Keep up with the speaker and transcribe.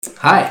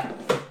Hi,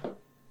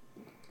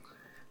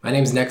 my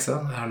name's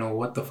Nexa. I don't know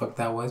what the fuck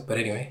that was, but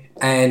anyway.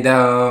 And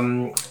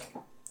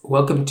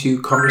welcome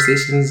to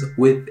Conversations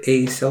with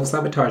a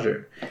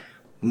Self-Sabotager.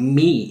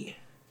 Me.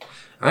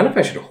 I don't know if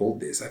I should hold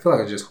this. I feel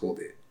like I just hold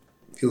it.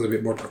 It feels a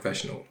bit more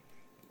professional.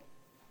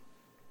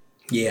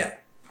 Yeah.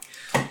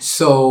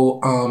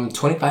 So,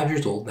 25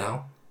 years old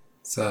now.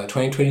 It's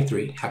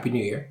 2023. Happy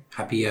New Year.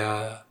 Happy,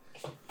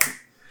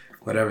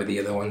 whatever the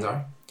other ones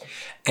are.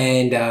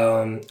 And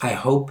I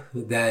hope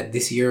that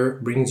this year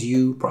brings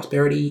you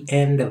prosperity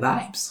and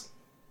vibes.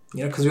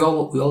 You know, because we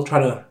all try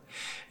to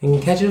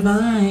catch a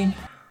vibe.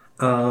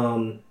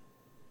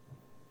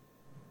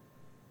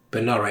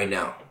 But not right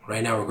now.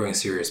 Right now we're going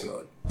serious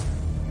mode.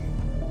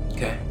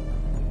 Okay?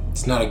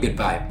 It's not a good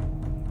vibe.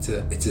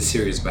 It's a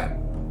serious vibe.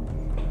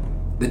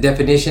 The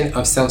definition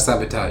of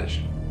self-sabotage.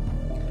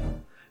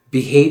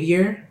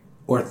 Behavior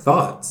or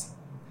thoughts,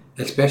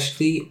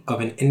 especially of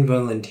an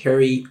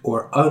involuntary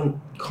or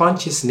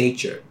unconscious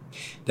nature,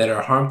 that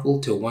are harmful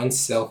to one's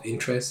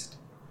self-interest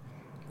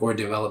or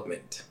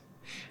development.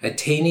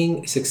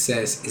 Attaining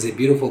success is a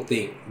beautiful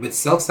thing, but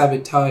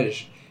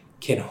self-sabotage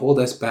can hold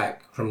us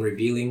back from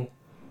reveling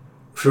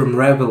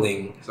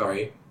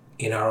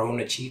in our own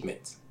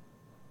achievements.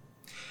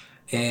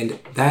 And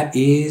that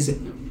is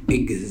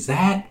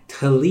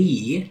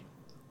exactly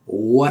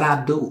what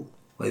I do.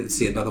 Let's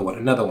see another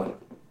one.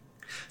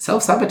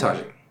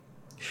 Self-sabotaging.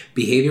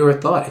 Behavior or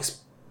thought,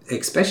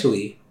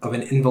 especially of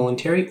an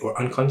involuntary or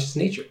unconscious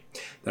nature,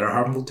 that are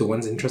harmful to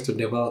one's interest or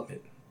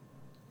development.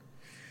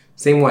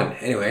 Same one.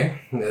 Anyway,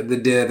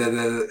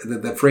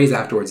 the phrase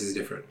afterwards is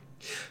different.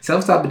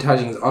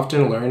 Self-sabotaging is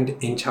often learned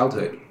in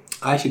childhood.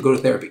 I should go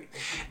to therapy.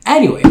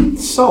 Anyway,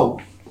 so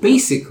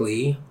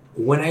basically,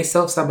 when I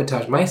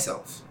self-sabotage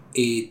myself,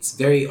 it's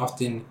very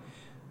often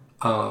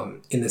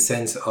in the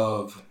sense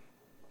of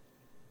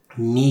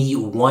me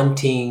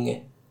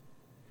wanting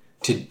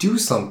to do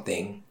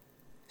something,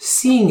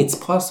 seeing it's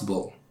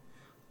possible,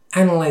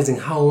 analyzing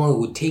how long it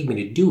would take me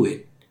to do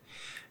it,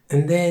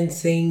 and then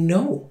saying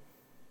no.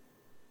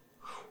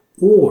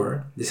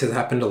 Or, this has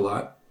happened a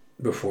lot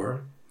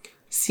before,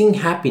 seeing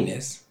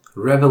happiness,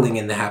 reveling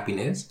in the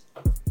happiness,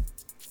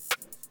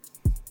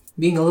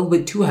 being a little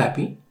bit too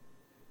happy,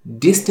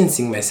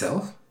 distancing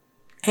myself,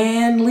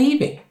 and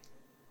leaving.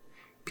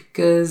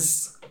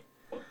 Because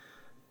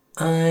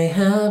I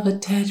have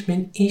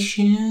attachment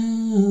issues.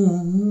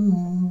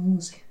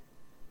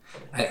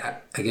 I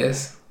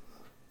guess.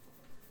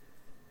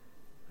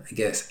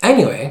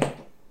 Anyway,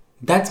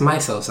 that's my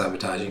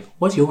self-sabotaging.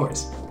 What's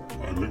yours?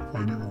 I like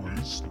finding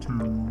ways to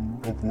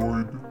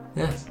avoid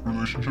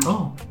relationships.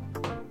 Oh,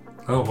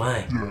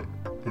 why? Yeah,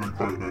 I like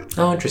finding that.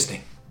 Oh,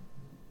 interesting.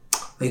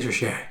 Thanks for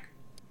sharing.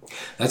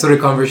 That's what a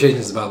conversation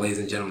is about, ladies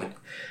and gentlemen.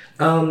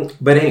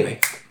 But anyway,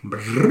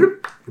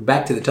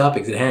 back to the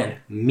topics at hand.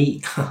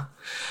 Me.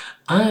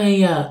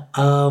 I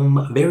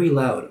am very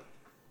loud.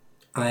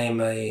 I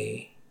am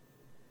a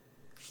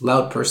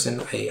loud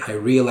person. I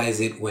realize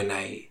it when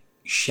I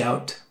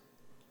shout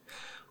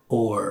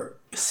or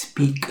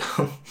speak.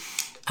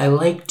 I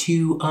like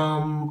to,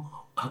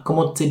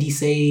 como se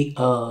dice,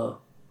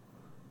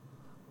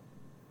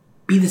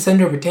 be the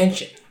center of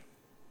attention.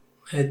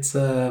 It's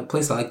a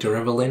place I like to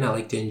revel in. I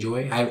like to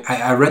enjoy.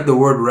 I read the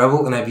word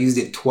revel and I've used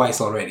it twice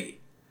already.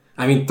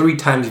 I mean, 3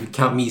 times if you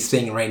count me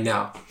saying it right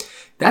now.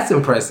 That's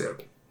impressive.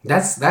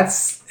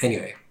 That's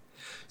anyway.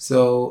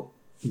 So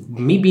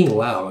me being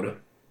loud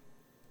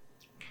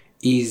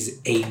is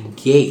a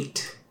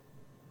gate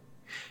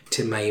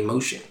to my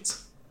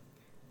emotions.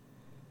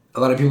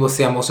 A lot of people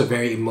say I'm also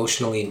very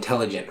emotionally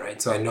intelligent,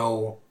 right? So I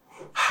know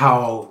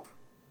how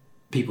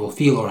people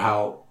feel or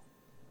how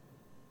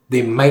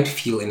they might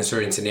feel in a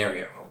certain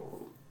scenario.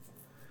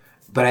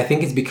 But I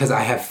think it's because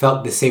I have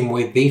felt the same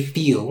way they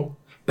feel,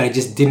 but I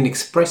just didn't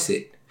express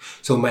it.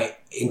 So my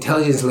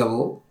intelligence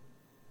level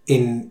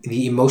in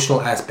the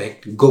emotional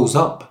aspect goes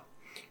up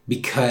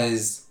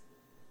because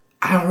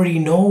I already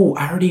know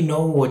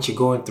what you're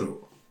going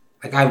through.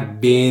 Like, I've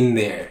been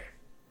there.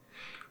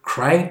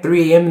 Crying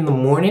 3 a.m. in the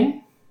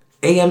morning.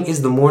 AM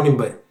is the morning,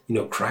 but,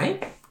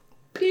 crying?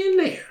 Been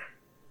there.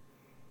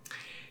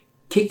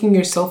 Kicking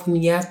yourself in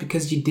the ass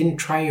because you didn't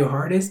try your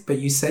hardest, but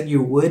you said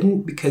you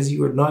wouldn't because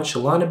you were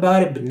nonchalant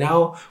about it. But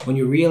now when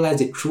you realize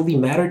it truly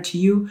mattered to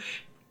you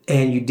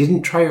and you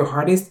didn't try your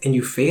hardest and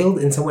you failed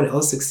and someone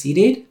else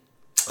succeeded,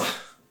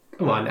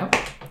 come on now.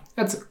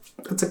 That's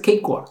a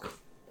cakewalk.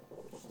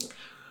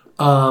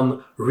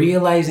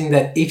 Realizing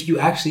that if you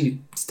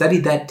actually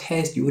studied that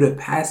test, you would have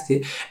passed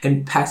it,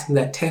 and passing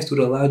that test would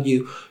allow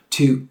you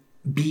to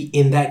be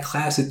in that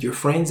class with your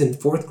friends in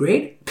 4th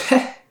grade.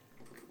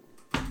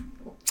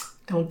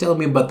 Don't tell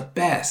me about the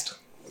past.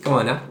 Come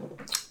on now.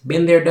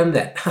 Been there, done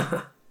that.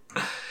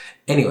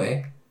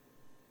 Anyway,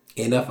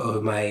 enough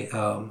of my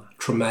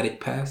traumatic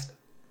past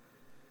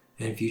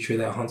and future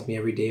that haunts me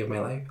every day of my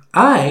life.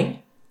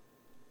 I'm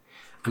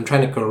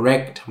trying to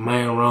correct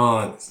my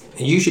wrongs.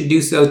 And you should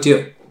do so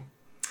too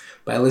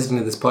by listening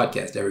to this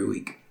podcast every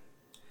week.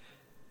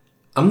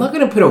 I'm not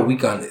going to put a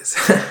week on this.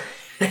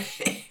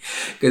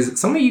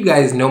 Because some of you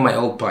guys know my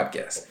old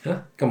podcast.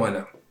 Huh? Come on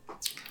now.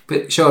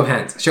 But show of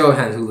hands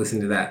who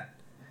listened to that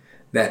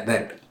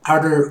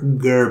utter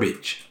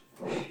garbage.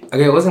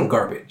 Okay, it wasn't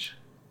garbage.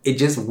 It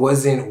just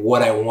wasn't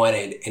what I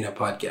wanted in a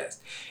podcast.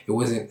 It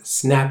wasn't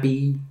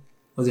snappy.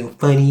 It wasn't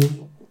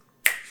funny.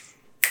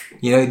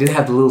 You know, it didn't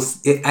have the little.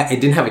 It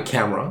didn't have a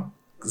camera.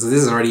 So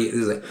this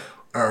is like,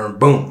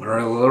 boom,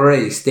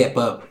 already step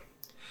up.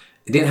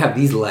 It didn't have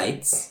these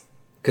lights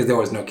because there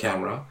was no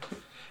camera,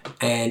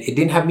 and it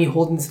didn't have me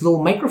holding this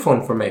little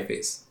microphone for my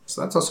face.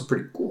 So that's also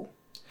pretty cool.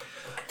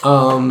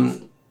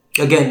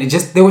 Again,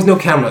 there was no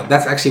camera.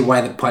 That's actually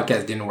why the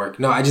podcast didn't work.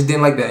 No, I just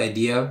didn't like the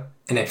idea,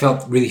 and I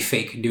felt really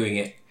fake doing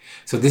it.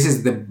 So this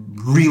is the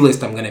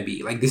realest I'm gonna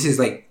be. Like, this is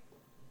like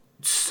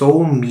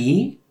so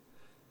me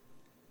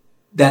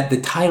that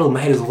the title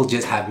might as well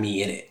just have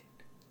me in it.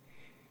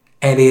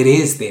 And it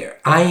is there.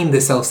 I am the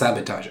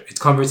self-sabotager. It's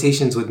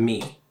conversations with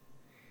me.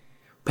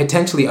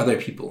 Potentially other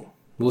people.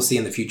 We'll see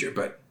in the future.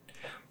 But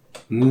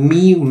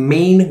me,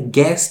 main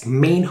guest,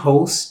 main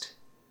host,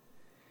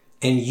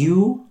 and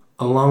you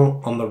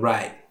along on the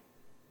ride.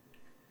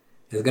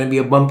 It's going to be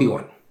a bumpy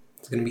one.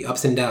 It's going to be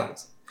ups and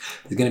downs.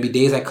 There's going to be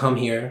days I come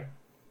here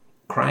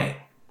crying.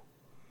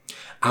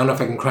 I don't know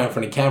if I can cry in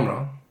front of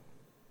camera.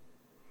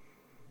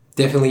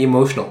 Definitely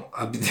emotional.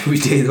 There'll be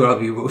days where I'll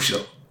be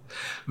emotional.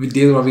 There'll be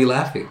days where I'll be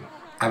laughing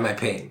at my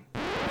pain.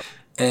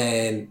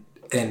 And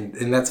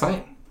that's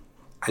fine.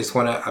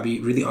 I'll be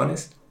really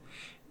honest.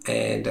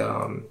 And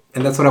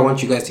that's what I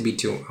want you guys to be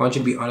too. I want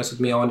you to be honest with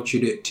me. I want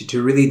you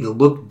to really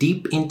look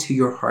deep into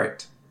your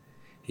heart,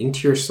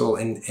 into your soul,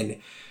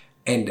 and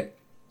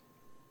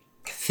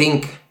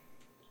think,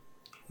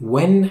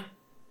 when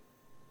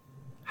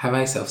have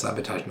I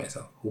self-sabotaged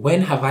myself?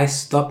 When have I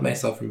stopped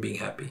myself from being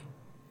happy?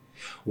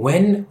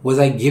 When was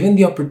I given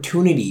the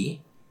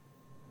opportunity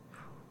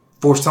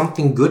for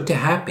something good to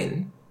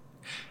happen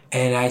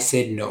and I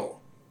said no?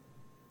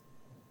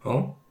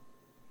 Oh,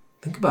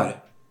 think about it.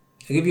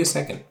 I'll give you a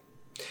second.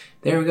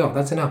 There we go.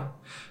 That's enough.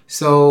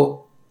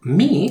 So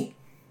me,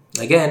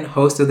 again,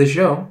 host of the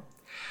show,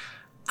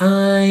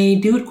 I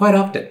do it quite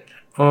often.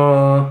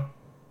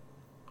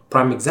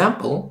 Prime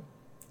example,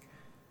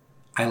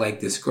 I like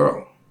this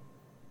girl.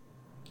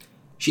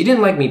 She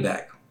didn't like me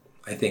back,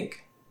 I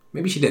think.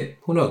 Maybe she did.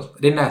 Who knows? I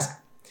didn't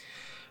ask.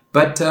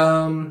 But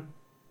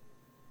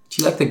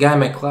she liked the guy in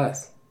my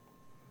class.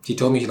 She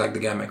told me she liked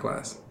the guy in my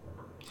class.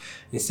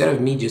 Instead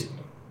of me just,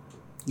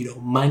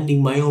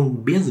 minding my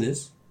own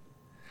business,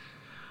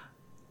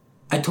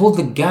 I told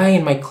the guy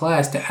in my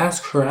class to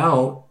ask her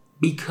out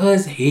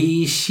because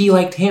she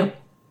liked him.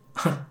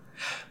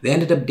 They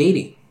ended up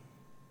dating.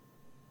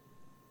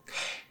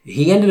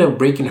 He ended up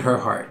breaking her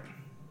heart.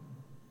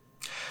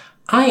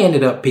 I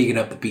ended up picking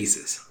up the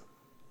pieces.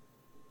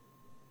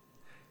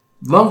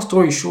 Long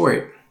story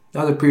short,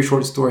 that was a pretty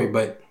short story,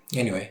 but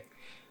anyway.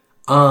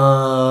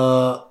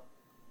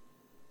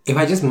 If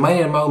I just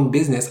minded my own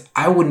business,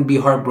 I wouldn't be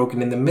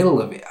heartbroken in the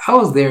middle of it. I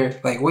was there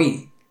like,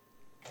 wait.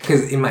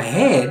 Because in my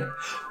head,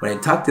 when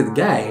I talked to the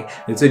guy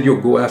and said, yo,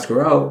 go ask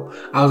her out,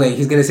 I was like,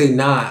 he's going to say,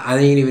 nah, I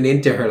ain't even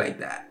into her like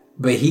that.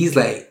 But he's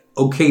like,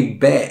 okay,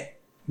 bet.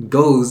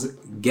 Goes,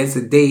 gets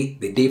a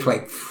date. They date for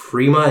like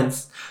 3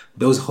 months.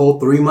 Those whole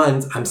 3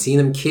 months, I'm seeing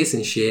them kiss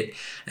and shit.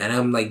 And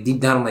I'm like, deep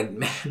down, I'm like,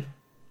 man,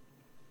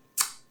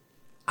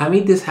 I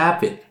made this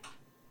happen.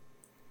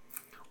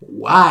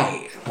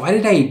 Why? Why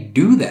did I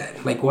do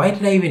that? Like, why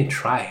did I even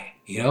try?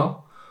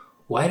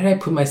 Why did I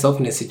put myself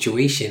in a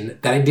situation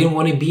that I didn't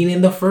want to be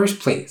in the first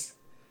place?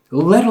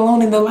 Let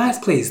alone in the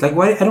last place. Like,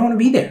 why? I don't want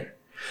to be there.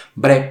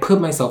 But I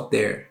put myself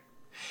there.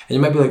 And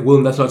you might be like,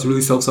 well, that's not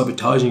really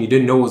self-sabotaging. You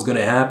didn't know what was going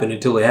to happen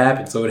until it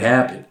happened. So it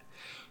happened.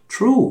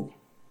 True.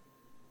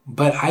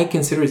 But I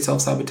consider it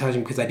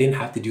self-sabotaging because I didn't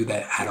have to do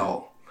that at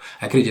all.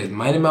 I could have just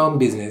minded my own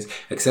business,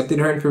 accepted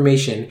her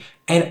information,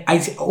 and I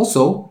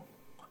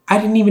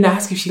didn't even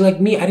ask if she liked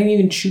me. I didn't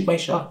even shoot my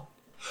shot.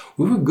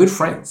 We were good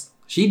friends.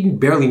 She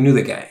barely knew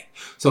the guy.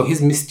 So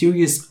his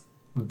mysterious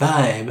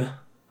vibe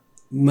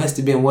must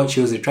have been what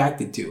she was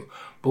attracted to.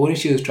 But what if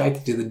she was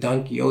attracted to the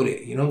Don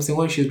Quixote? You know what I'm saying?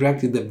 What if she was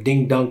attracted to the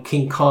Ding Dong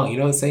King Kong? You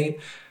know what I'm saying?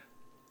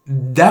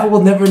 That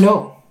we'll never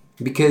know.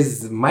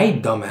 Because my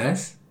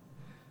dumbass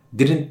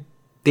didn't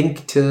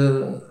think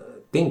to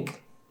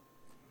think.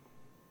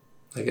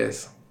 I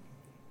guess.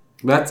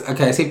 That's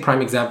okay. I say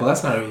prime example.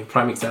 That's not a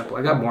prime example.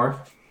 I got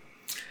more.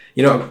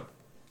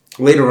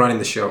 Later on in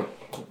the show,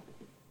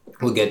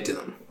 we'll get to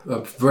them.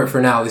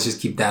 For now, let's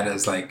just keep that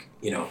as like,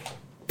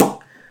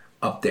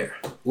 up there.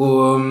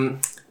 Well,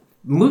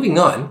 moving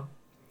on.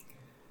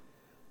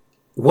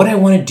 What I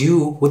want to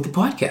do with the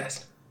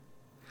podcast.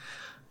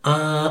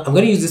 I'm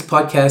going to use this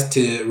podcast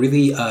to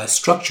really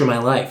structure my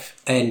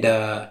life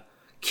and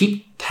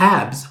keep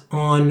tabs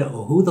on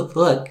who the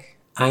fuck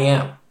I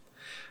am.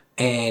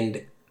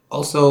 And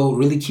also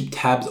really keep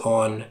tabs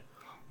on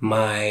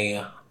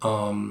my,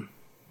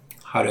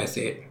 how do I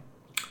say it?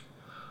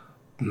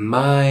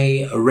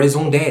 My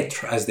raison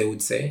d'être, as they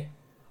would say.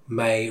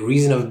 My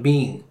reason of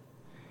being.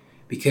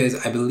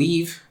 Because I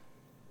believe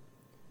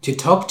to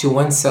talk to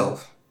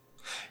oneself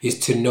is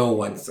to know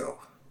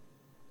oneself.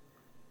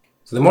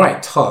 So the more I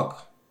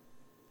talk,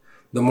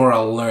 the more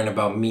I'll learn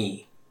about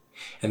me.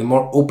 And the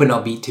more open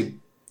I'll be to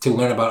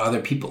learn about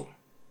other people.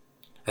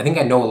 I think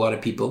I know a lot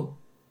of people.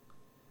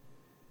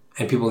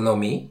 And people know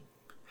me.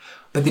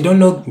 But they don't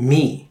know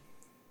me.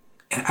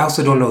 And I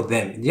also don't know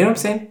them. You know what I'm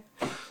saying?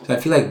 So I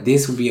feel like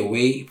this would be a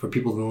way for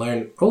people to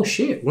learn, oh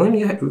shit,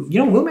 William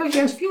actually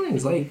has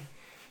feelings. Like,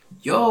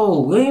 yo,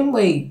 William,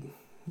 like,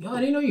 yo, I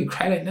didn't know you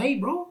cried at night,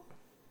 bro.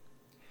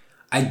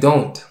 I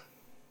don't.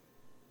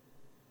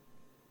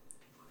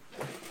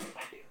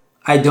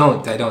 I've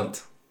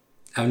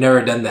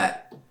never done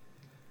that.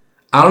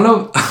 I don't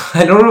know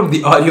if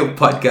the audio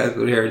podcast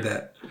would hear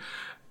that.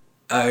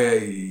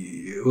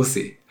 We'll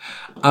see.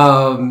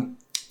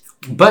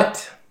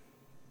 But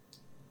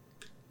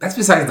that's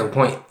besides the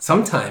point.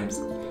 Sometimes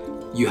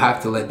you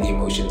have to let the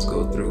emotions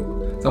go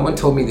through. Someone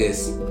told me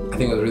this, I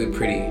think it was really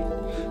pretty.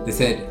 They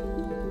said,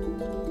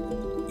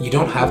 you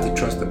don't have to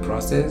trust the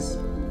process,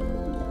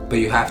 but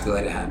you have to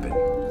let it happen.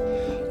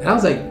 And I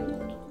was like,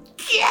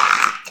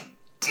 God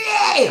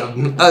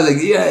damn! I was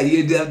like, yeah,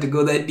 you didn't have to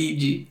go that deep,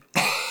 G.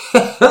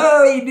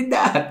 You did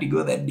not have to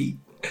go that deep.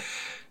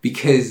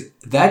 Because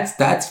that's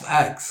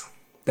facts.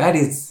 That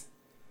is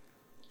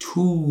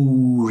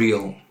too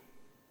real.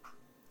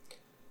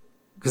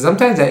 Because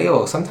sometimes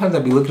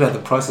I'd be looking at the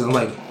process, I'm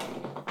like,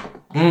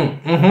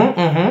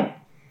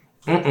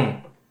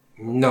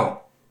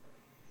 no,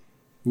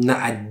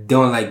 I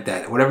don't like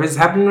that. Whatever is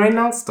happening right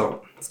now,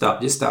 stop,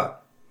 just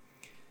stop.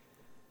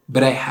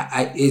 But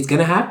it's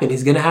gonna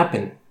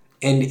happen,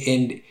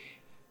 and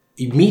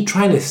me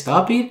trying to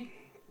stop it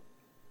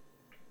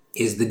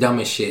is the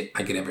dumbest shit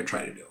I could ever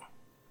try to do.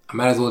 I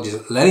might as well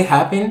just let it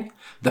happen.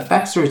 The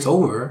faster it's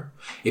over,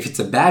 if it's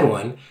a bad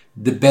one,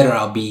 the better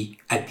I'll be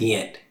at the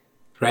end,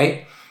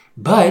 right?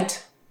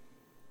 But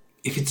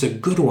if it's a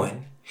good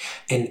one,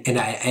 and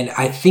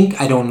I think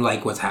I don't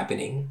like what's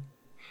happening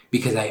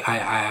because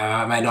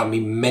I might not be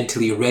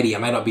mentally ready. I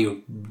might not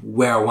be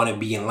where I want to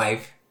be in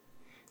life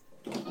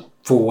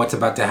for what's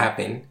about to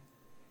happen.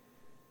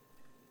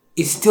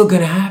 It's still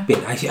gonna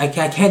happen. I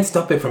can't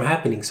stop it from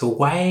happening. So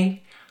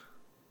why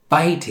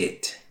fight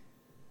it?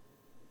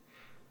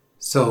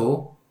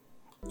 So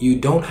you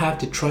don't have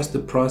to trust the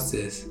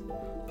process,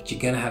 but you're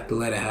gonna have to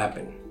let it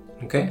happen.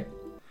 Okay?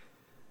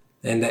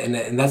 And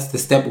that's the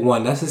step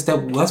one. That's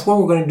what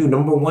we're gonna do.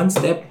 Number one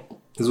step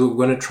is we're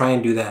gonna try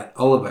and do that.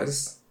 All of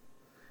us.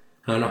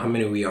 I don't know how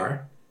many we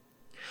are.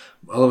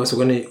 All of us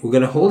we're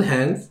gonna hold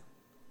hands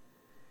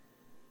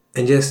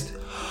and just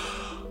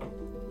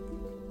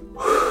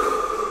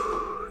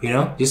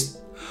just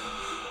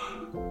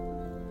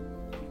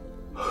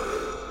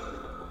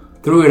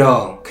through it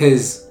all.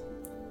 Cause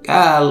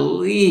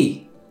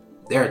golly,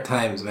 there are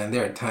times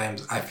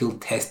I feel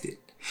tested.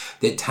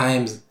 There are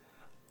times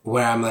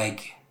where I'm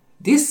like,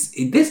 this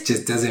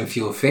just doesn't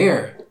feel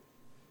fair.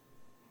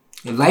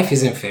 Life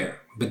isn't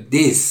fair. But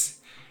this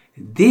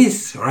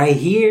right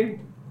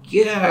here,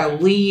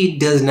 golly,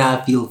 does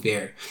not feel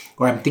fair.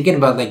 Or I'm thinking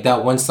about like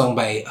that one song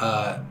by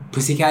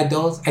Pussycat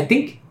Dolls. I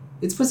think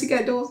it's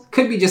Pussycat Dolls.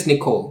 Could be just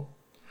Nicole.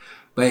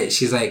 But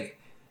she's like,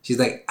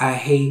 I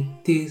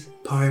hate this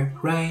part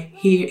right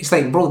here. It's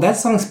like, bro, that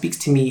song speaks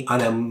to me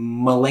on a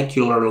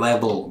molecular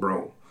level,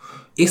 bro.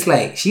 It's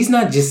like, she's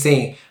not just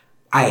saying,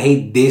 I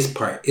hate this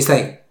part. It's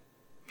like,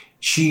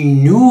 she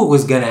knew it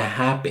was gonna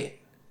happen.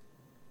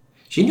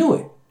 She knew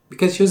it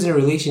because she was in a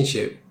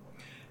relationship.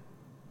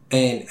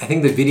 And I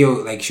think the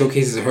video like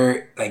showcases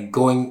her like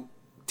going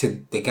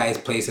to the guy's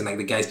place and like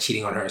the guy's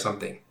cheating on her or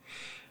something.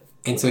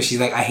 And so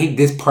she's like, I hate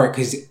this part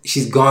because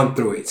she's gone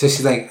through it. So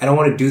she's like, I don't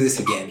want to do this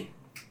again.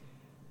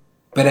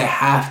 But I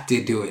have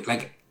to do it.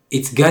 Like,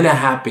 it's gonna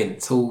happen.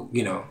 So,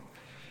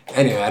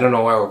 Anyway, I don't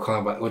know why we're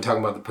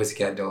talking about the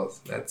Pussycat Dolls.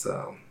 That's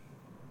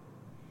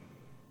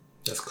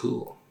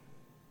cool.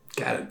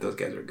 Got it. Those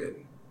guys are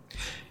good.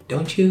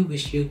 Don't you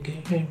wish your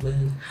girl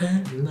was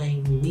hot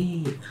like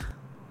me?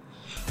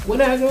 When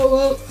I grow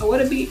up, I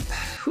want to be...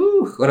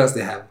 Whew. What else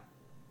they have?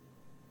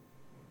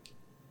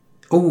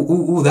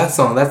 Ooh, that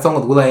song with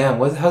will.i.am.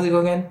 How's it go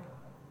again?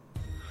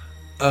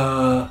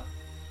 I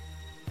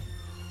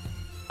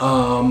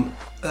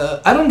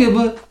don't give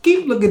a...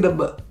 Keep looking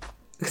up.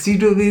 See,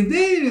 do me,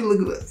 baby,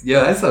 look at...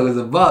 Yo, that song is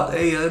a bop.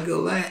 Hey, I'll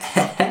go like...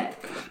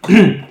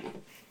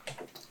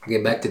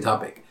 Get back to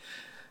topic.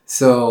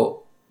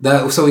 So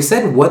we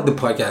said what the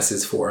podcast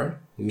is for,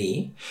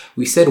 me.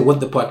 We said what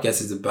the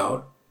podcast is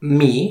about,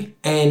 me.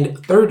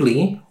 And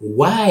thirdly,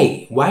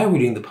 why? Why are we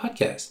doing the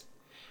podcast?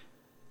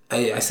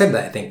 I said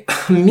that, I think.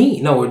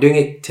 Me. No, we're doing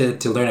it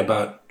to learn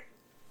about...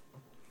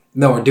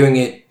 No, we're doing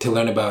it to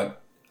learn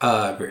about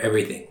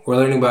everything. We're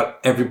learning about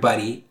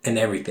everybody and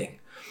everything.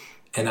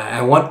 And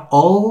I want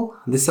all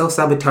the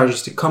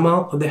self-sabotagers to come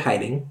out of their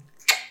hiding.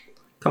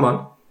 Come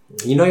on.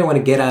 You want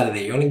to get out of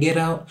there. You want to get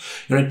out.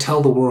 You want to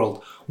tell the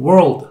world,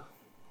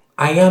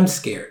 I am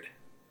scared.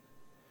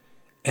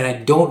 And I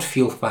don't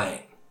feel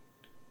fine.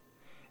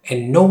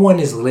 And no one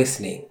is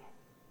listening.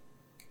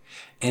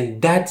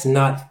 And that's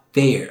not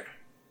fair.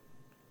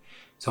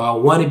 So I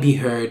want to be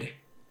heard.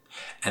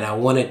 and I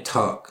want to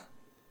talk.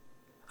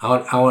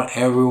 I want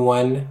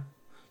everyone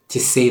to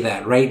say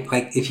that, right?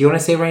 Like, if you want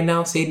to say it right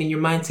now, say it in your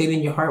mind, say it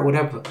in your heart,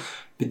 whatever.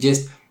 But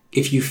just,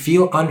 if you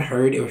feel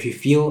unheard or if you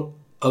feel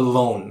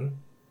alone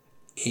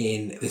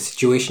in the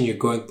situation you're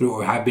going through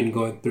or have been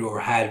going through or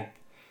had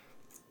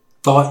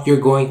thought you're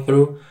going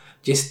through,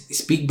 just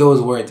speak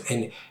those words.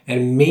 And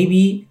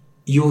maybe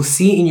you'll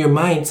see in your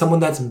mind someone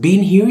that's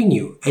been hearing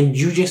you and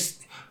you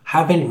just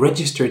haven't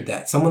registered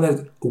that. Someone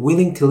that's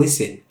willing to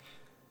listen.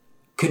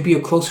 Could be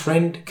a close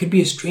friend, could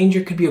be a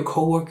stranger, could be a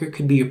coworker,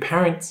 could be your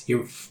parents,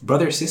 your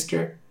brother,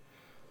 sister.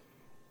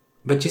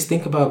 But just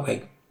think about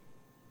like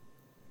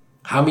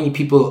how many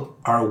people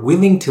are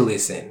willing to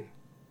listen,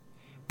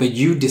 but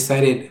you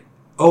decided,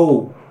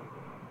 oh,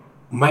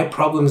 my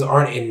problems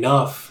aren't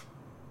enough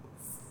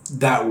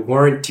that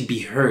weren't to be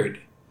heard,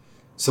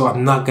 so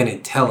I'm not gonna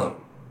tell them.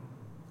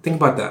 Think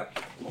about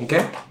that,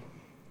 okay?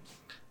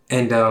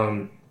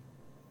 And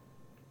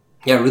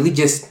really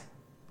just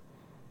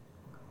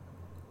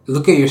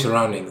look at your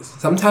surroundings.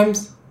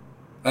 Sometimes,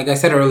 like I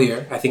said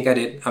earlier, I think I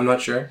did, I'm not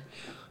sure,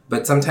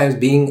 but sometimes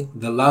being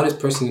the loudest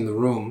person in the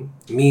room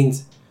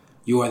means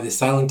you are the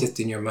silentest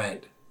in your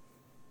mind.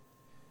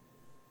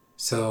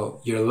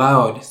 So you're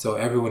loud so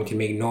everyone can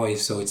make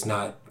noise so it's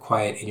not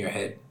quiet in your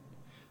head.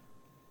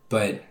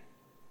 But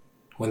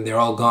when they're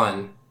all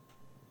gone,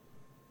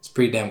 it's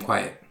pretty damn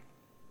quiet.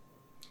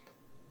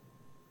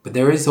 But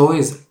there's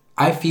always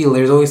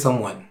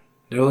someone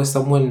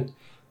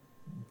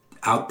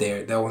out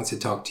there that wants to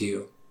talk to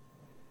you.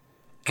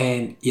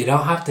 And you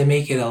don't have to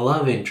make it a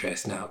love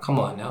interest now. Come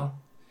on now.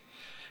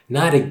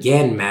 Not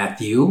again,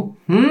 Matthew.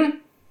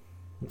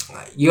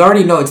 You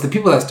already know it's the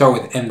people that start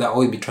with M that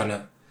always be trying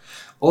to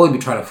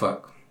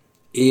fuck.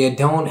 You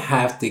don't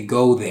have to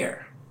go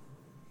there.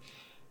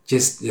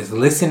 Just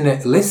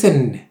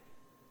listen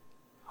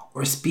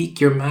or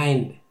speak your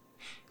mind.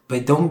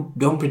 But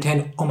don't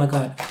pretend, oh my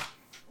God,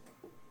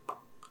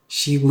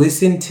 she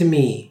listened to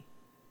me.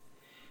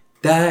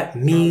 That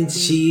means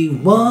she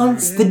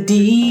wants the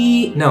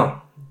D.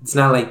 No, it's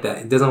not like that.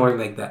 It doesn't work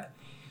like that.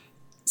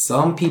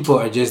 Some people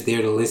are just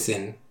there to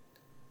listen.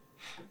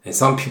 And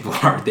some people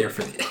aren't there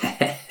for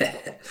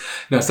that.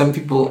 No, some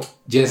people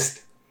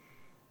just,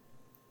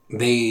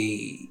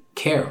 they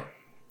care.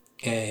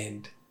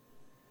 And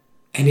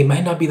it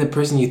might not be the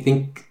person you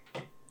think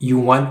you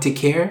want to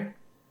care.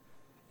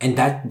 And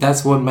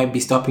that's what might be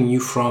stopping you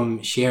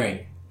from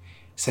sharing.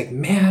 It's like,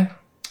 man,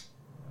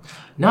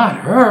 not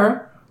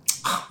her.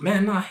 Oh,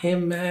 man, not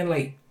him, man.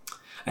 Like,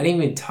 I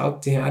didn't even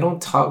talk to him. I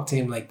don't talk to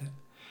him like that.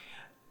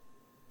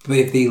 But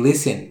if they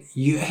listen,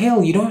 you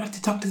don't have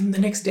to talk to them the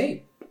next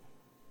day.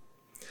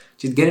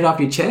 Just get it off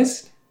your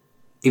chest.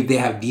 If they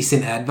have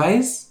decent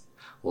advice,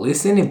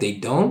 listen. If they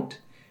don't.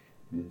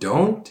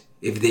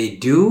 If they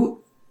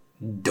do,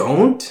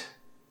 don't.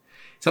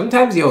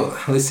 Sometimes,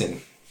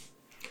 listen.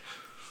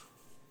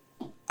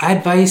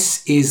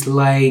 Advice is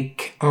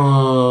like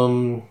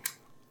a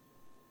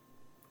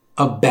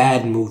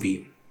bad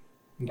movie.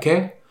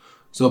 Okay?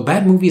 So a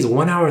bad movie is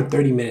 1 hour and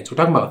 30 minutes. We're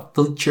talking about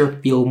feature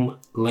film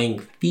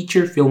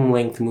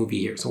length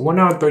movie here. So 1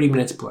 hour and 30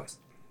 minutes plus.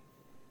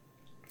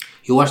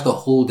 You watch the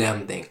whole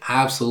damn thing.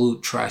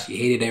 Absolute trash. You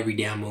hated every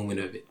damn moment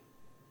of it.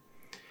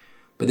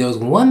 But there was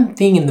one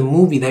thing in the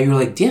movie that you were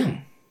like,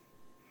 damn,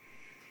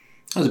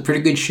 that was a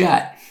pretty good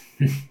shot.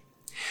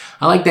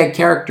 I like that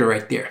character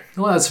right there.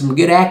 Well, that's some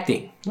good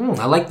acting.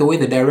 I like the way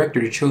the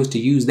director chose to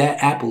use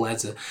that apple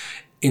as a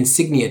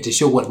insignia to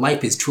show what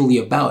life is truly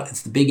about.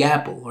 It's the big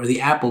apple, or the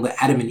apple that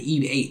Adam and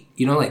Eve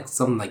ate. Like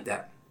something like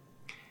that.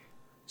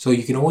 So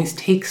you can always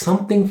take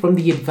something from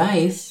the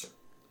advice,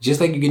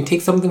 just like you can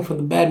take something from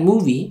the bad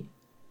movie,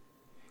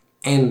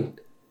 and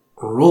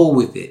roll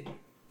with it.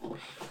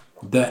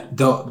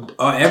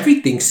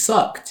 Everything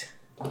sucked.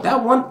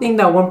 That one thing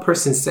that one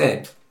person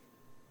said,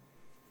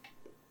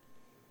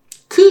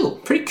 cool,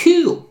 pretty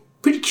chill.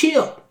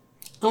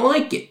 I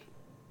like it.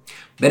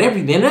 But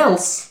everything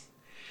else,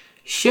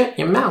 shut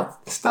your mouth.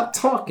 Stop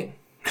talking.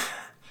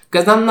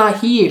 Because I'm not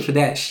here for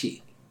that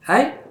shit.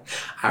 Right?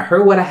 I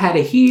heard what I had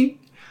to hear.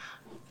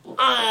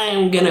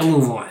 I'm going to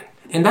move on.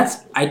 And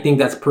I think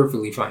that's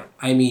perfectly fine.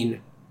 I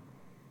mean,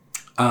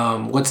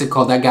 what's it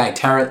called? That guy,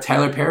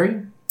 Tyler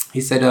Perry? He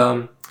said,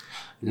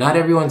 not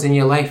everyone's in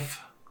your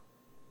life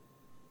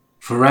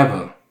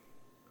forever.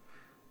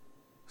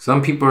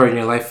 Some people are in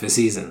your life for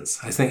seasons.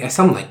 I think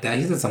something like that.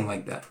 He said something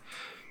like that.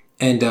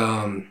 And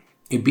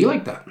it'd be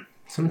like that.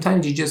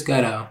 Sometimes you just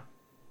gotta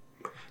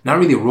not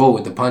really roll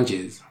with the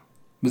punches,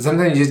 but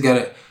sometimes you just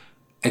gotta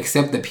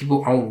accept that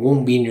people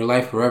won't be in your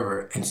life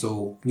forever. And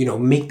so,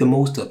 make the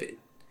most of it.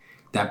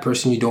 That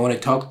person you don't want to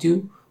talk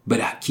to,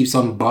 but keeps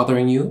on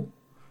bothering you,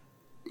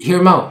 hear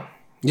him out.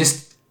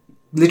 Just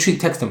literally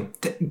text him.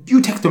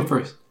 You text him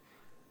first.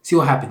 See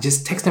what happens.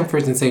 Just text him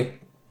first and say,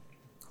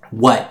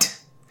 what?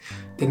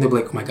 Then they'll be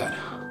like, oh my God.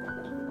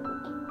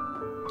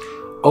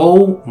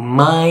 Oh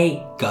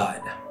my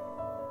God.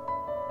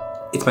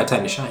 It's my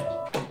time to shine.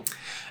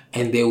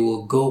 And they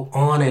will go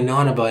on and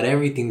on about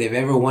everything they've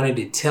ever wanted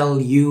to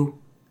tell you.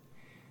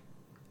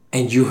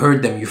 and you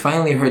heard them. You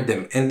finally heard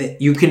them. And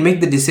you can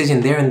make the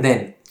decision there and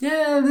then.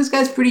 Yeah, this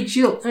guy's pretty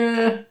chill.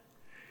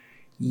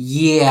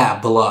 Yeah,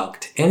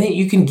 blocked. And then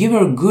you can give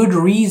her a good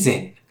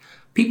reason.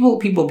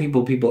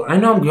 People. I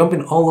know I'm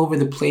jumping all over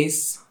the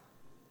place.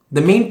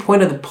 The main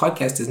point of the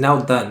podcast is now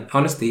done.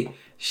 Honestly,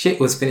 shit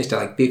was finished at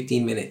like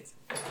 15 minutes.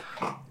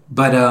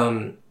 But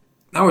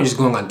now we're just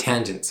going on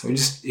tangents. We're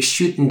just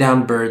shooting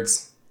down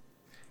birds.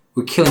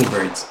 We're killing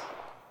birds.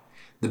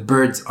 The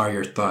birds are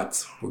your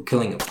thoughts. We're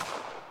killing them.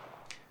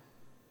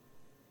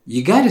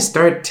 You got to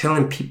start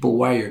telling people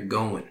why you're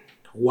going.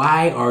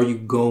 Why are you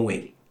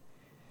going?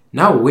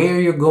 Not where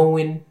you're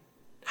going,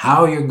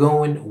 how you're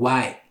going,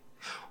 why.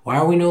 Why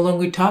are we no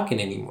longer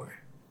talking anymore?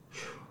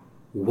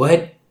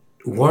 What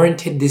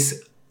warranted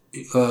this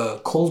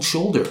cold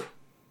shoulder?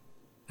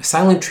 A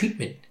silent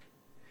treatment?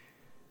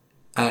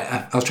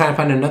 I was trying to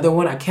find another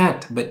one. I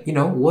can't. But, you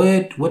know,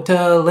 what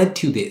led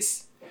to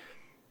this?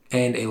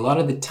 And a lot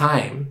of the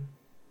time,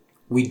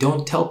 we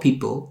don't tell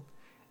people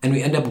and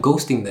we end up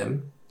ghosting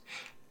them.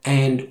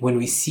 And when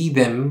we see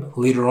them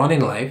later on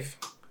in life,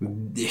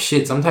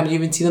 shit, sometimes you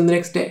even see them the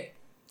next day.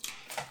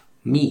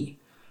 Me.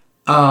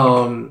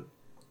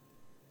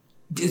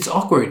 It's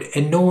awkward.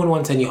 And no one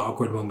wants any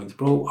awkward moments,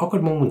 bro.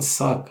 Awkward moments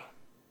suck.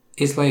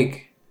 It's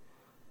like,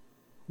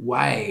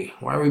 why?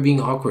 Why are we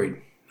being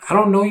awkward? I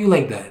don't know you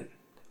like that.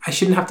 I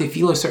shouldn't have to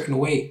feel a certain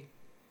way.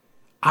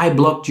 I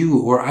blocked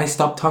you or I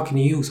stopped talking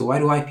to you. So why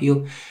do I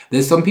feel?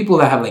 There's some people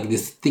that have like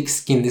this thick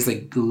skin, this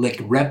like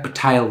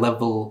reptile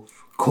level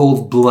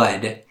cold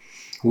blood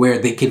where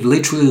they could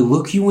literally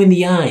look you in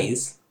the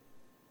eyes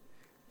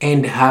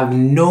and have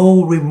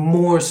no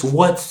remorse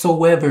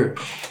whatsoever.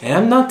 And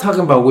I'm not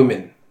talking about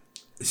women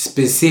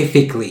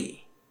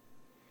specifically,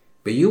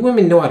 but you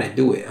women know how to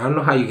do it. I don't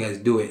know how you guys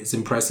do it. It's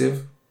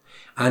impressive.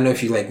 I don't know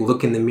if you like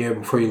look in the mirror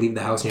before you leave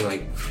the house and you're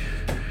like,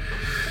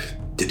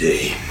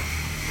 today,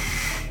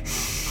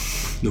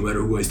 no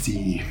matter who I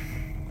see,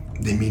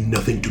 they mean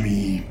nothing to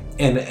me.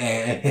 And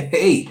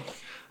hey,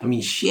 I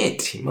mean,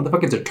 shit, you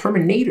motherfuckers are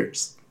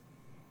Terminators.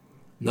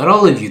 Not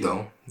all of you,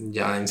 though.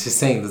 Yeah, I'm just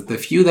saying, the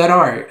few that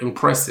are,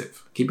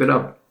 impressive. Keep it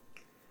up.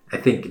 I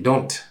think,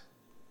 don't.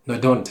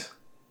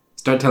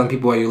 Start telling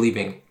people why you're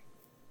leaving.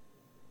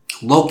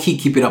 Low-key,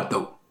 keep it up,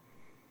 though.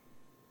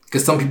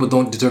 Because some people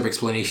don't deserve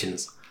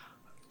explanations.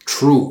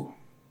 True.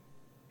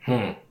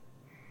 I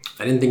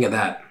didn't think of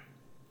that.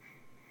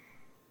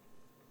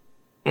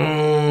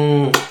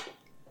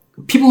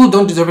 People who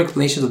don't deserve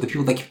explanations are the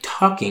people that keep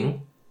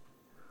talking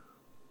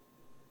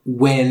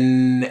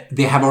when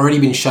they have already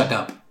been shut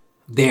up.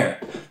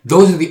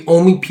 Those are the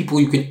only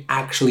people you can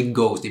actually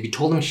ghost. If you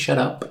told them shut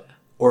up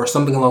or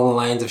something along the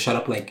lines of shut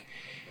up, like,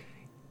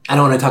 I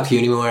don't want to talk to you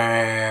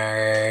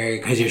anymore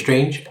because you're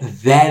strange,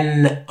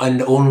 then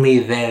and only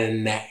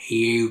then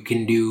you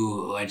can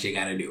do what you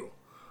gotta do.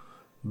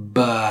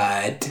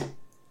 But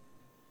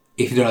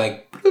if they're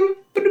like,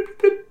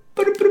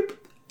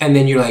 and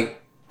then you're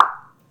like,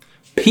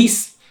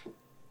 peace,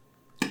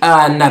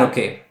 not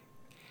okay.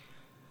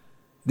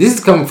 This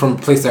is coming from a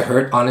place that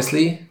hurt,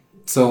 honestly.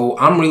 So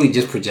I'm really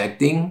just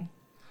projecting.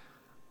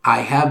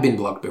 I have been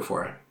blocked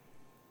before.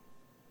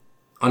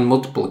 On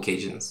multiple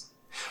occasions.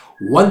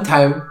 One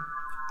time,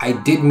 I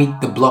did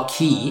meet the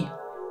blockee.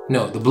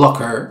 No, the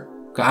blocker.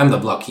 I'm the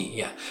blockee,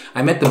 yeah.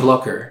 I met the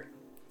blocker.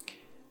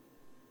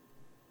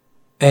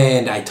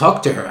 And I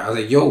talked to her. I was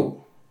like,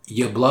 yo,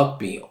 you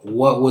blocked me.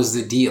 What was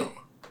the deal?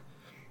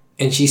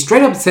 And she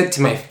straight up said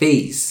to my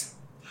face,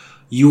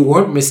 you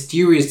weren't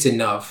mysterious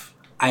enough.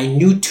 I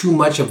knew too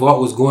much of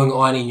what was going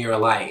on in your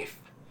life.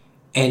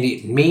 And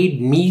it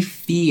made me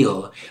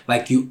feel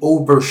like you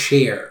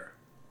overshare.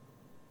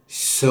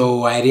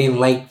 So I didn't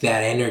like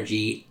that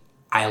energy.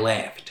 I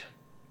left.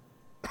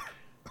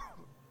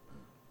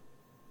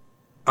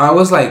 I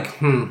was like,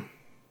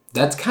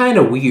 that's kind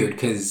of weird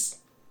because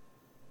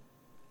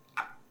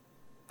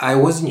I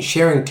wasn't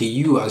sharing to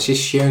you. I was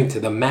just sharing to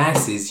the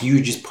masses. You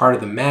were just part of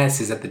the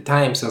masses at the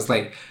time. So it's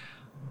like,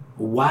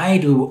 why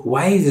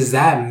does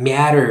that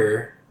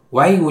matter?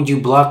 Why would you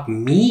block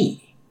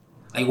me?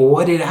 Like,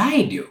 what did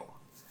I do?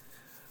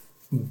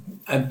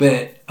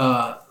 But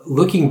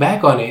looking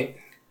back on it,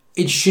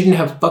 it shouldn't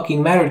have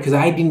fucking mattered because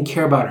I didn't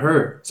care about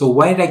her. So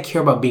why did I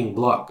care about being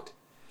blocked?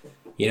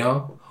 You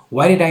know?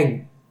 Why did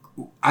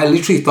I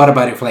literally thought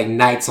about it for like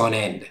nights on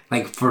end.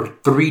 Like for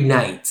 3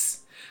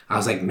 nights. I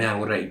was like, man,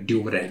 what did I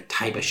do? What did I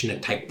type? I shouldn't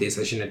have typed this.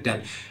 I shouldn't have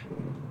done.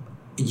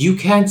 You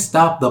can't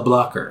stop the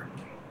blocker.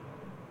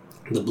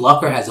 The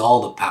blocker has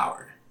all the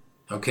power.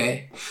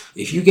 Okay?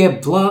 If you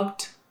get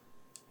blocked,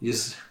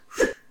 just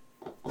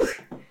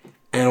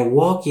and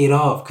walk it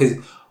off,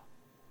 because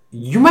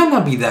you might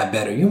not be that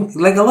better.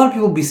 Like a lot of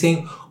people be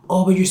saying,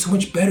 oh, but you're so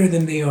much better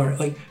than they are.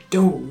 Like,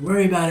 don't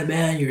worry about it,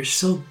 man. You're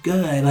so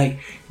good. Like,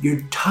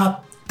 you're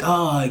top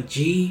dog,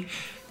 G.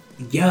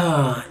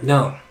 Yeah,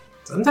 no.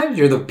 Sometimes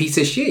you're the piece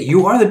of shit.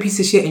 You are the piece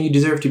of shit and you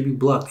deserve to be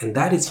blocked. And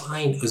that is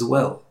fine as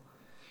well.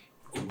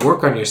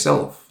 Work on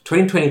yourself.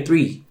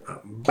 2023.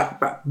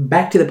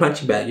 Back to the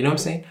punching bag. You know what I'm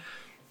saying?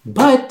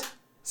 But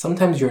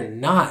sometimes you're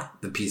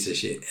not the piece of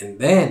shit. And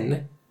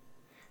then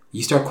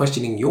You start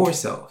questioning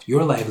yourself,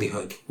 your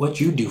livelihood, what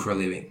you do for a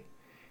living.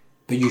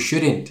 But you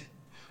shouldn't.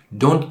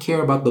 Don't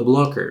care about the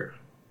blocker.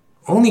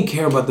 Only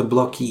care about the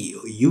blockee.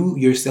 You,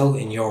 yourself,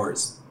 and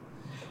yours.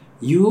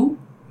 You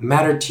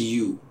matter to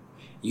you.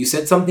 You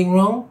said something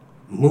wrong?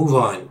 Move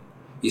on.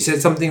 You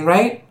said something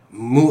right?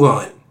 Move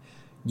on.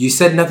 You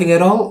said nothing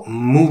at all?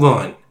 Move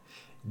on.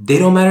 They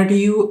don't matter to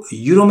you.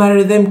 You don't matter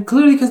to them,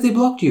 clearly because they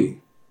blocked you.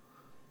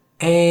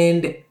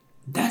 And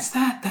that's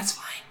that. That's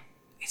fine.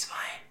 It's fine.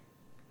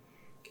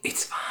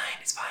 It's fine.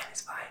 It's fine.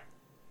 It's fine.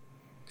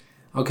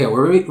 Okay,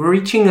 we're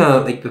reaching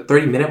like the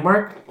 30-minute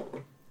mark.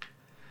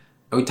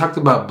 We talked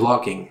about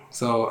blocking.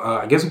 So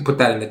I guess we'll put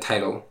that in the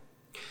title.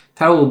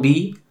 Title will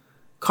be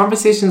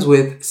Conversations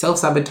with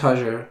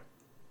Self-Sabotager,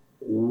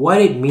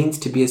 what it means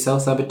to be a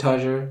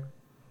self-sabotager,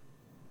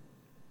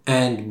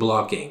 and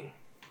blocking.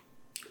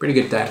 Pretty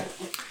good title.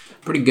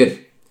 Pretty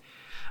good.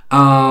 So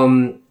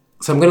I'm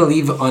gonna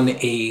leave on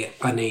a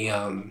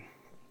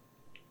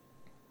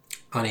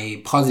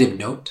positive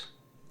note.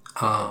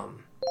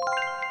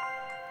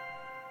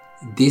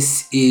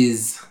 This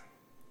is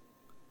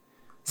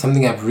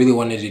something I've really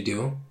wanted to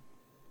do,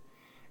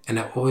 and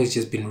I've always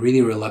just been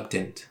really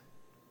reluctant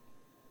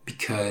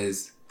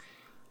because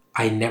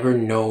I never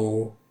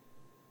know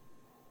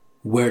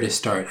where to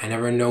start. I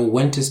never know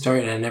when to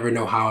start, and I never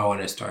know how I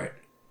want to start.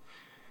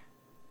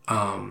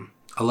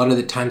 A lot of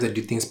the times I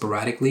do things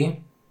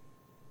sporadically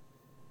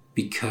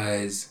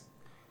because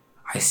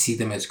I see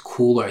them as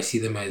cool, or I see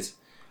them as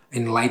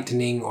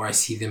enlightening, or I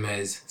see them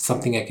as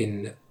something I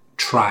can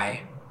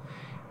try,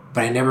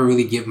 but I never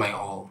really give my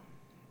all.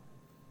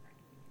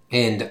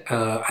 And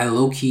I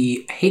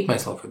low-key hate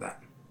myself for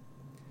that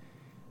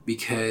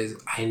because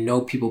I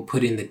know people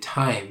put in the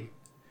time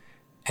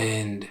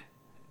and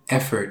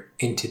effort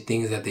into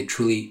things that they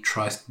truly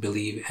trust,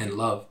 believe, and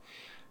love,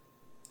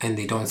 and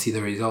they don't see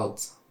the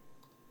results.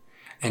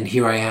 And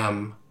here I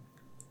am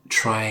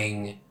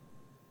trying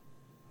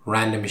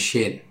random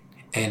shit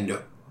and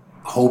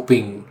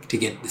hoping to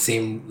get the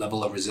same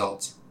level of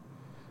results,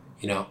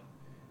 you know?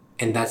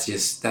 And that's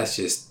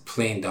just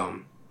plain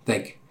dumb.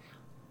 Like,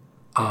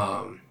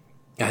 I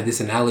had this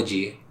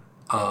analogy.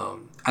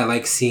 I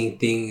like seeing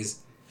things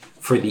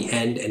for the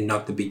end and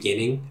not the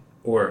beginning.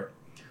 Or,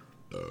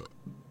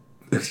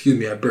 excuse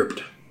me, I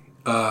burped.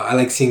 I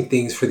like seeing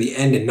things for the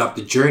end and not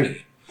the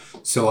journey.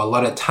 So a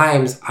lot of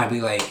times I'd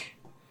be like,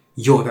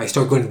 yo, if I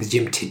start going to the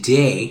gym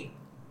today,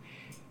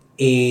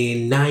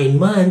 in 9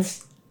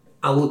 months,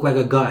 I'll look like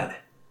a god.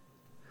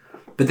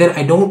 But then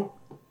I don't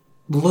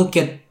look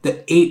at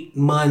the 8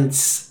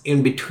 months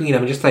in between.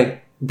 I'm just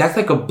like, that's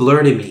like a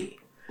blur to me.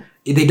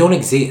 They don't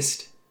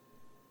exist.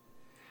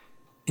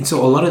 And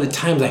so a lot of the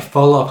times I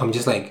fall off. I'm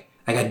just like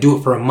I do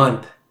it for a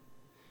month.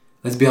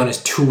 Let's be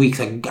honest, 2 weeks.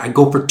 I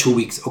go for 2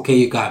 weeks. Okay,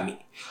 you got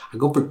me. I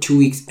go for 2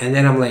 weeks, and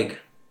then I'm like,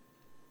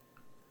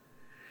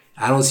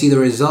 I don't see the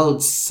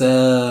results.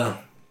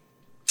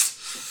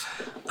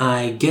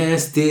 I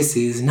guess this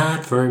is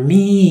not for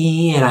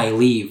me, and I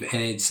leave.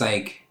 And it's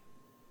like,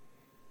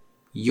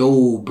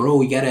 yo,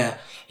 bro, you gotta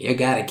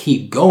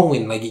keep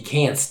going. Like, you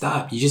can't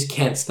stop. You just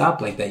can't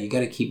stop like that. You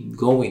gotta keep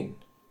going.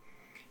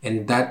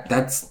 And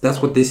that's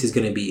what this is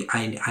gonna be.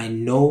 I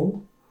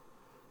know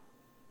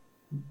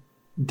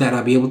that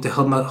I'll be able to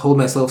hold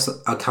myself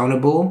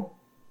accountable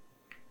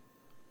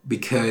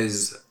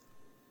because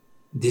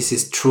this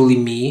is truly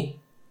me.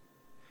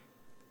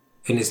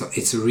 And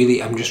it's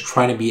really, I'm just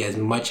trying to be as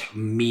much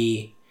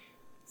me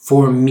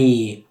for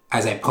me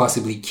as I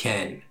possibly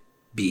can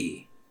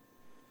be.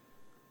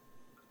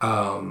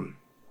 So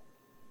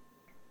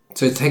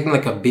it's taking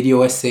like a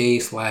video essay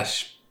 /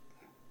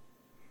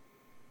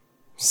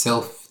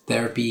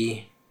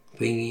 self-therapy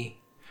thingy.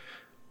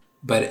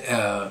 But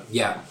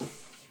yeah,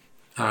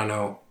 I don't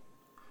know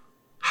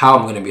how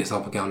I'm going to be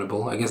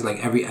self-accountable. I guess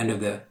like every end of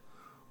the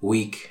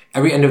week,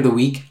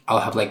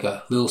 I'll have like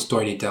a little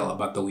story to tell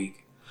about the week.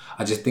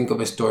 I'll just think of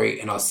a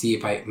story and I'll see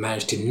if I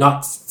managed to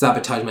not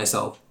sabotage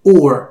myself,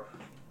 or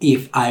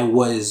if I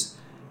was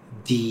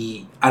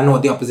I don't know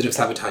what the opposite of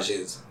sabotage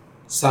is.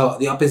 So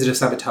the opposite of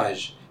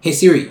sabotage. Hey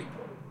Siri,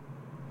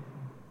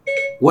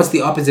 what's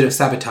the opposite of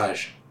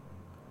sabotage?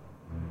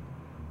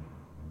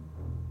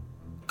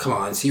 Come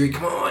on, Siri,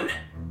 come on.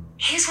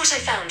 Here's what I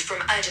found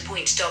from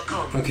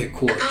urgepoint.com. Okay,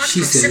 cool. Apart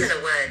from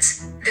similar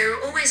words, there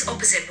are always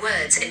opposite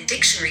words in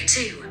dictionary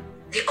too.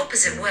 The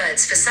opposite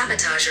words for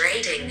sabotage are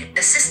aiding,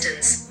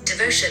 assistance,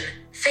 devotion,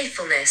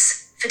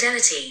 faithfulness,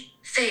 fidelity,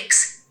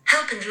 fix,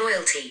 help, and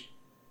loyalty.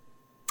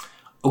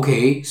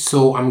 Okay,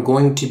 so I'm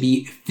going to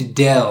be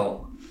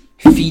fidel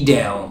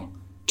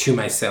to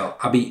myself.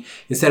 I'll be,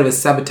 instead of a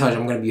sabotage,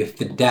 I'm going to be a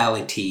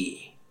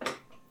fidelity.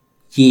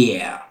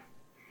 Yeah.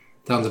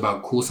 Sounds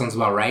about cool, sounds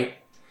about right.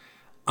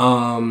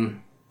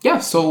 Yeah,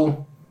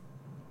 so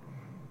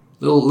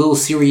little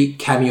Siri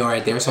cameo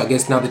right there. So I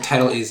guess now the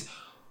title is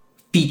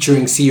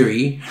featuring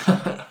Siri.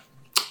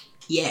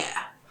 Yeah.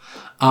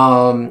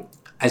 I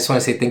just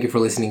want to say thank you for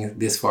listening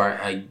this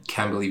far. I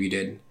can't believe you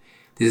did.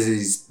 This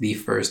is the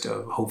first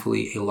of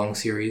hopefully a long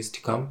series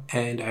to come,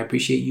 and I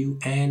appreciate you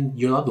and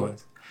your loved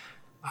ones.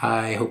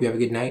 I hope you have a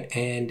good night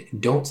and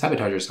don't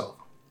sabotage yourself.